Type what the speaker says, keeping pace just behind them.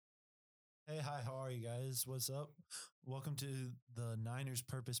Hi, how are you guys? What's up? Welcome to the Niners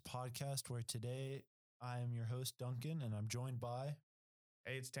Purpose podcast, where today I am your host, Duncan, and I'm joined by,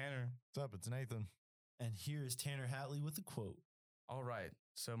 Hey, it's Tanner. What's up? It's Nathan. and here is Tanner Hatley with a quote. All right.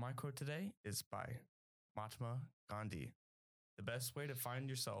 So my quote today is by Mahatma Gandhi. The best way to find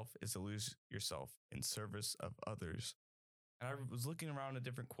yourself is to lose yourself in service of others. And I was looking around at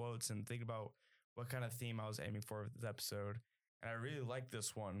different quotes and thinking about what kind of theme I was aiming for with this episode. And I really like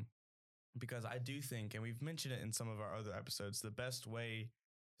this one because I do think, and we've mentioned it in some of our other episodes, the best way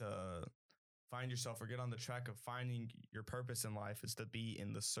to find yourself or get on the track of finding your purpose in life is to be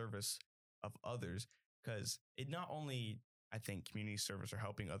in the service of others. Because it not only, I think, community service or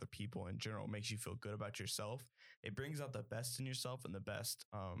helping other people in general makes you feel good about yourself, it brings out the best in yourself and the best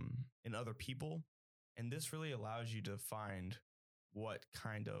in other people. And this really allows you to find what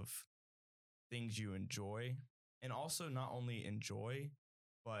kind of things you enjoy, and also not only enjoy,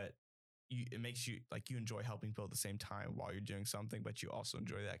 but it makes you like you enjoy helping people at the same time while you're doing something, but you also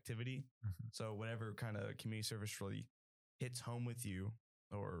enjoy the activity. Mhm. So whenever kind of community service really hits home with you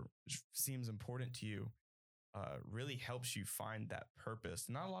or seems important to you, really helps you find that purpose.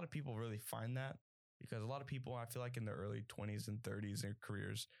 Not a lot of people really find that, because a lot of people, I feel like in their early 20s and 30s in their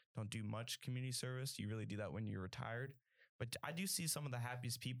careers, don't do much community service. You really do that when you're retired. But I do see some of the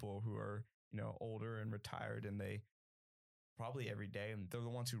happiest people who are, older and retired, and they probably every day, and they're the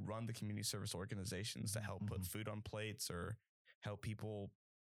ones who run the community service organizations that help put food on plates or help people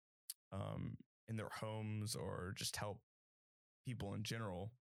in their homes, or just help people in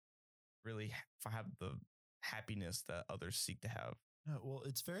general really have the happiness that others seek to have. Yeah, well,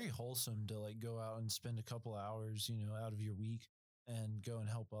 it's very wholesome to like go out and spend a couple hours, out of your week and go and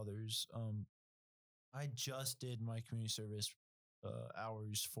help others. I just did my community service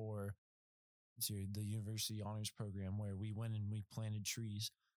hours for the University Honors Program, where we went and we planted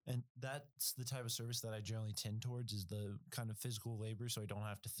trees. And that's the type of service that I generally tend towards, is the kind of physical labor, so I don't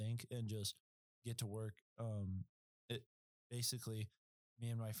have to think and just get to work. It basically, me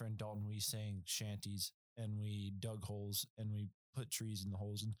and my friend Dalton, we sang shanties and we dug holes and we put trees in the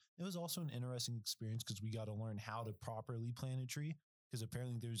holes. And it was also an interesting experience because we got to learn how to properly plant a tree, because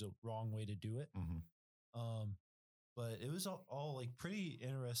apparently there's a wrong way to do it. But it was all like pretty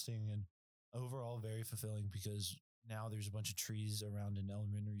interesting and overall very fulfilling, because now there's a bunch of trees around an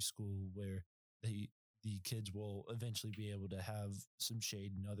elementary school where the kids will eventually be able to have some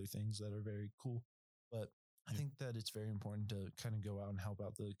shade and other things that are very cool. But I think that it's very important to kind of go out and help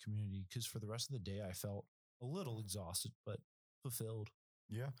out the community, because for the rest of the day, I felt a little exhausted, but fulfilled.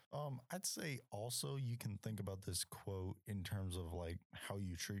 Yeah. I'd say also you can think about this quote in terms of like how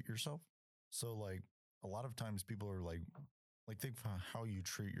you treat yourself. So like a lot of times people are like think about how you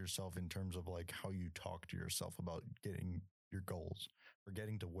treat yourself in terms of like how you talk to yourself about getting your goals or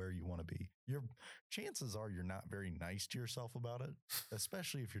getting to where you want to be. Your chances are you're not very nice to yourself about it,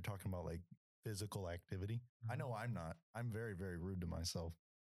 especially if you're talking about like physical activity. I know I'm not. I'm very, very rude to myself.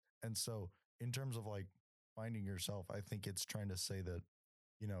 And so in terms of like finding yourself, I think it's trying to say that,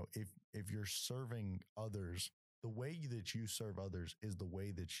 if you're serving others, the way that you serve others is the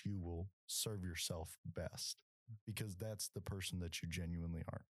way that you will serve yourself best, because that's the person that you genuinely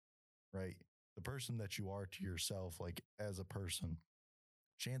are, right? The person that you are to yourself, like as a person,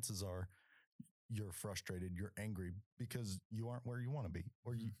 chances are you're frustrated, you're angry because you aren't where you want to be,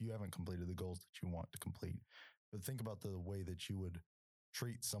 or you haven't completed the goals that you want to complete. But think about the way that you would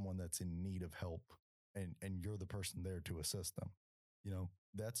treat someone that's in need of help, and you're the person there to assist them.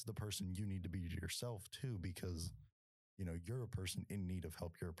 That's the person you need to be to yourself too, because you're a person in need of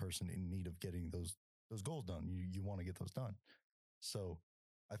help. You're a person in need of getting those goals done. You want to get those done. So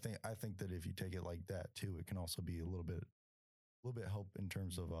I think that if you take it like that too, it can also be a little bit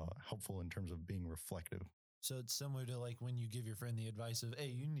helpful in terms of being reflective. So it's similar to like when you give your friend the advice of, hey,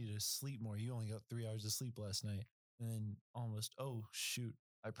 you need to sleep more. You only got 3 hours of sleep last night. And then almost, oh, shoot,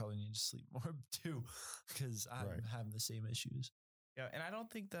 I probably need to sleep more too, because I'm having the same issues. Yeah. And I don't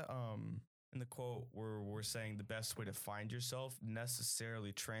think that in the quote where we're saying the best way to find yourself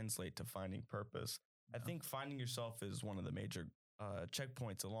necessarily translate to finding purpose. I think finding yourself is one of the major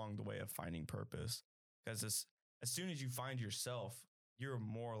checkpoints along the way of finding purpose, because as soon as you find yourself, you're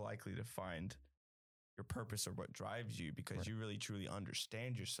more likely to find your purpose or what drives you, because you really truly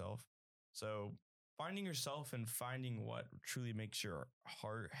understand yourself. So finding yourself and finding what truly makes your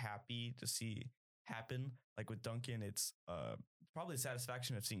heart happy to see happen. Like with Duncan, it's probably the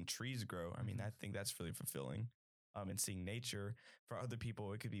satisfaction of seeing trees grow. I mean, I think that's really fulfilling. And seeing nature. For other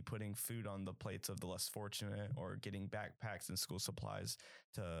people, it could be putting food on the plates of the less fortunate, or getting backpacks and school supplies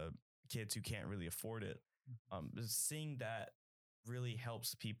to kids who can't really afford it. Seeing that really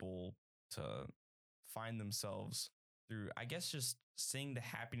helps people to find themselves through, I guess, just seeing the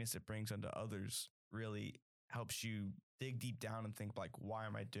happiness it brings unto others really helps you dig deep down and think like, why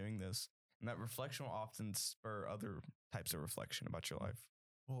am I doing this? And that reflection will often spur other types of reflection about your life.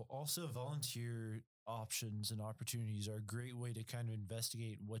 Well, also volunteer options and opportunities are a great way to kind of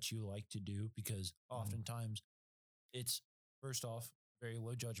investigate what you like to do because oftentimes it's first off very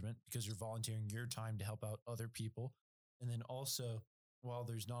low judgment because you're volunteering your time to help out other people. And then also, while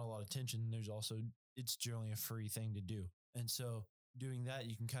there's not a lot of tension, there's also, it's generally a free thing to do. And so doing that,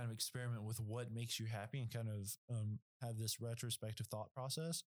 you can kind of experiment with what makes you happy and kind of have this retrospective thought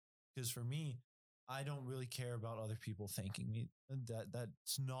process. Because for me, I don't really care about other people thanking me.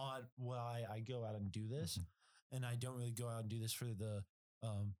 That's not why I go out and do this. And I don't really go out and do this for the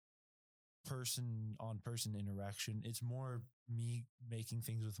um, person on person interaction. It's more me making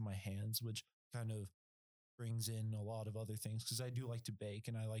things with my hands, which kind of brings in a lot of other things because I do like to bake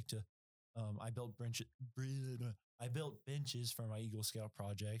and I like to. I built benches for my Eagle Scout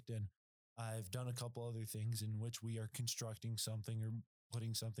project, and I've done a couple other things in which we are constructing something or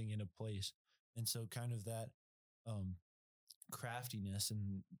putting something into place, and so kind of that um, craftiness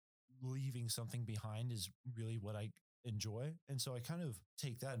and leaving something behind is really what I enjoy. And so I kind of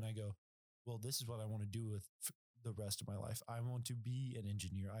take that and I go, well, this is what I want to do with the rest of my life. I want to be an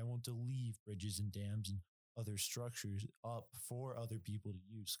engineer. I want to leave bridges and dams and other structures up for other people to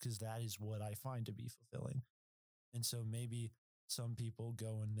use because that is what I find to be fulfilling. And so maybe some people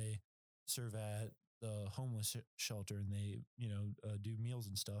go and they serve at the homeless shelter and they, do meals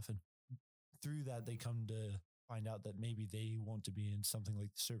and stuff. And through that, they come to find out that maybe they want to be in something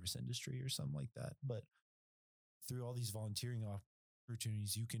like the service industry or something like that. But through all these volunteering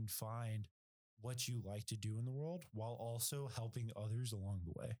opportunities, you can find what you like to do in the world while also helping others along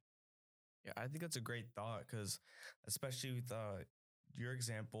the way. Yeah, I think that's a great thought because, especially with your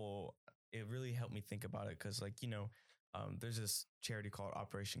example, it really helped me think about it because, there's this charity called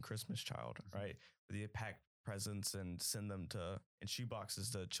Operation Christmas Child, right? Where they pack presents and send them in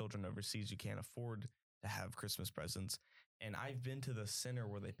shoeboxes to children overseas who can't afford to have Christmas presents. And I've been to the center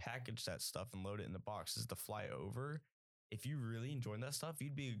where they package that stuff and load it in the boxes to fly over. If you really enjoy that stuff,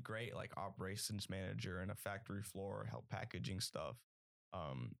 you'd be a great operations manager in a factory floor, help packaging stuff.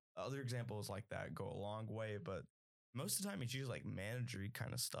 Other examples like that go a long way, but most of the time it's usually like managery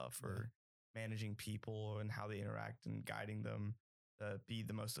kind of stuff or managing people and how they interact and guiding them to be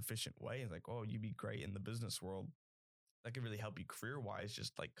the most efficient way. It's like, oh, you'd be great in the business world. That could really help you career wise,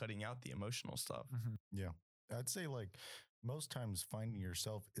 just like cutting out the emotional stuff. Yeah. I'd say most times finding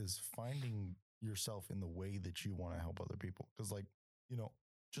yourself is finding yourself in the way that you want to help other people. Cause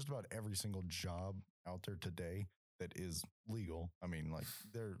just about every single job out there today that is legal. I mean,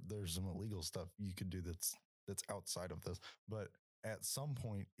 there's some illegal stuff you could do that's outside of this, but at some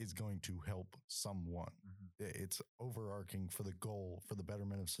point is going to help someone. It's overarching for the goal, for the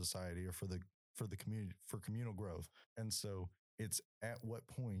betterment of society or for the community, for communal growth. And so it's at what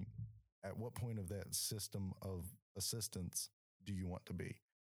point of that system of assistance do you want to be?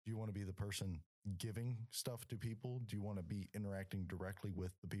 Do you want to be the person giving stuff to people? Do you want to be interacting directly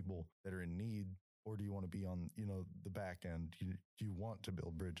with the people that are in need? Or do you want to be on, the back end? Do you want to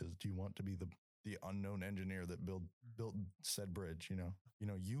build bridges? Do you want to be the unknown engineer that built said bridge?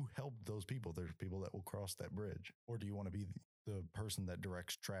 You help those people. There's people that will cross that bridge. Or do you want to be the person that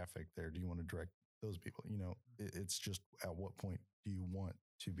directs traffic there? Do you want to direct those people? It's just at what point do you want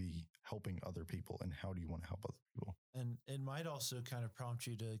to be helping other people and how do you want to help other people? And it might also kind of prompt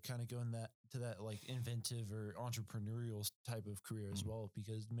you to kind of go in that like inventive or entrepreneurial type of career as well,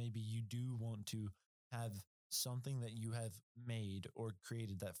 because maybe you do want to have something that you have made or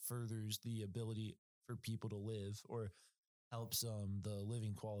created that furthers the ability for people to live or helps the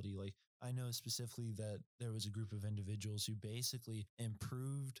living quality. Like I know specifically that there was a group of individuals who basically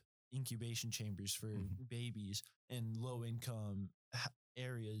improved incubation chambers for babies in low income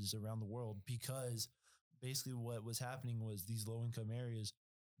areas around the world because basically what was happening was these low income areas,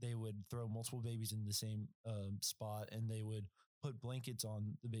 they would throw multiple babies in the same spot and they would put blankets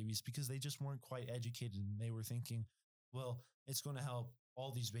on the babies because they just weren't quite educated and they were thinking, well, it's going to help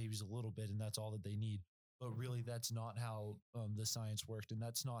all these babies a little bit and that's all that they need. But really, that's not how the science worked and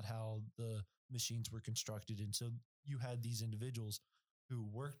that's not how the machines were constructed. And so you had these individuals who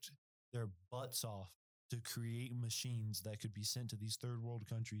worked their butts off to create machines that could be sent to these third world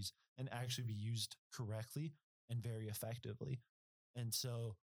countries and actually be used correctly and very effectively. And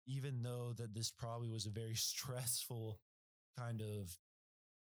so even though that this probably was a very stressful kind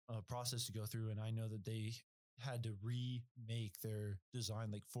of process to go through, and I know that they had to remake their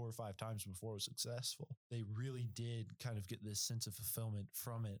design like 4 or 5 times before it was successful. They really did kind of get this sense of fulfillment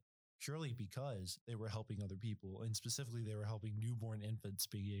from it purely because they were helping other people, and specifically they were helping newborn infants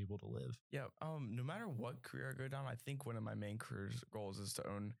be able to live. Yeah. No matter what career I go down, I think one of my main career goals is to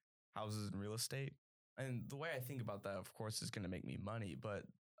own houses and real estate. And the way I think about that, of course, is going to make me money. But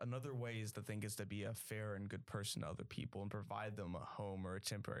another way is to think is to be a fair and good person to other people and provide them a home or a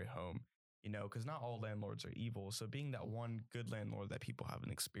temporary home. Because not all landlords are evil. So being that one good landlord that people have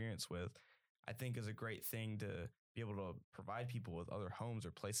an experience with, I think is a great thing to be able to provide people with other homes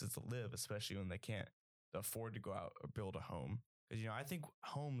or places to live, especially when they can't afford to go out or build a home. Because I think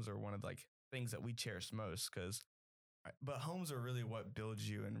homes are one of like things that we cherish most. But homes are really what builds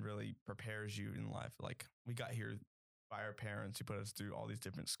you and really prepares you in life. Like we got here by our parents who put us through all these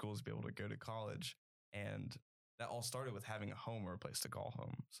different schools to be able to go to college, and that all started with having a home or a place to call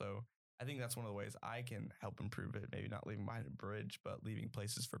home. So I think that's one of the ways I can help improve it. Maybe not leaving behind a bridge, but leaving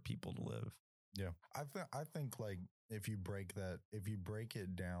places for people to live. Yeah. I think like if you break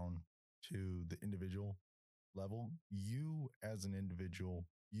it down to the individual level, you as an individual,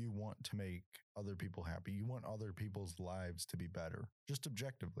 you want to make other people happy. You want other people's lives to be better. Just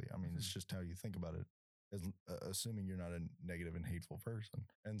objectively. I mean, it's just how you think about it. As assuming you're not a negative and hateful person.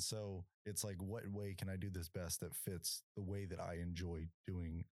 And so it's like, what way can I do this best that fits the way that I enjoy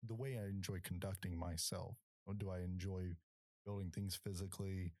doing, the way I enjoy conducting myself? Or do I enjoy building things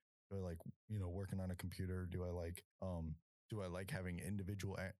physically? Do I like, working on a computer? Do I like having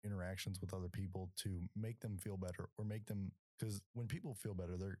individual interactions with other people to make them feel better or make them, because when people feel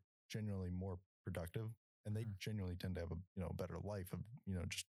better, they're genuinely more productive and they genuinely tend to have a better life of,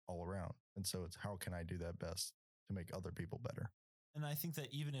 just all around. And so it's how can I do that best to make other people better? And I think that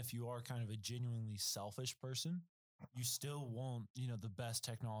even if you are kind of a genuinely selfish person, you still want, the best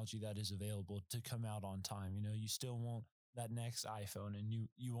technology that is available to come out on time. You still want that next iPhone, and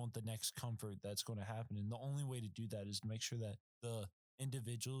you want the next comfort that's going to happen. And the only way to do that is to make sure that the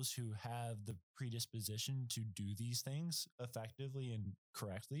individuals who have the predisposition to do these things effectively and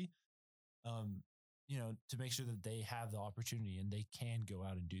correctly, um, to make sure that they have the opportunity and they can go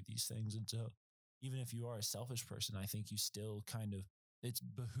out and do these things. And so even if you are a selfish person, I think you still kind of, it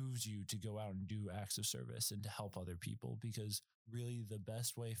behooves you to go out and do acts of service and to help other people, because really the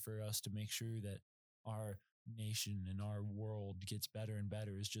best way for us to make sure that our nation and our world gets better and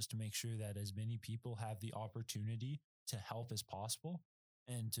better is just to make sure that as many people have the opportunity to help as possible,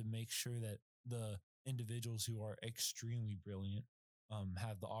 and to make sure that the individuals who are extremely brilliant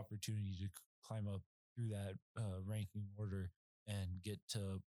have the opportunity to climb up through that ranking order and get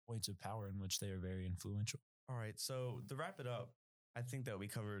to points of power in which they are very influential. All right. So to wrap it up, I think that we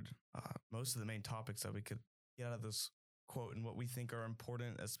covered most of the main topics that we could get out of this quote and what we think are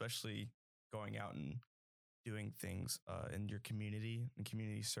important, especially going out and doing things in your community. And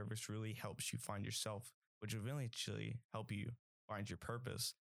community service really helps you find yourself, which will eventually help you find your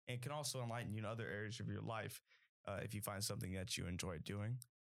purpose. And it can also enlighten you in other areas of your life if you find something that you enjoy doing.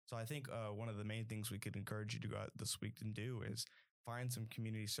 So I think one of the main things we could encourage you to go out this week and do is find some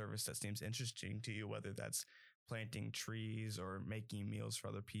community service that seems interesting to you, whether that's planting trees or making meals for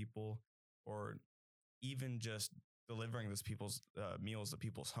other people, or even just delivering this people's meals to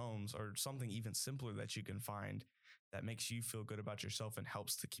people's homes, or something even simpler that you can find that makes you feel good about yourself and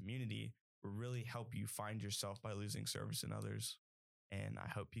helps the community, will really help you find yourself by losing service in others. And I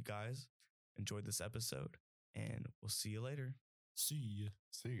hope you guys enjoyed this episode, and we'll see you later. See ya.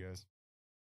 See you guys.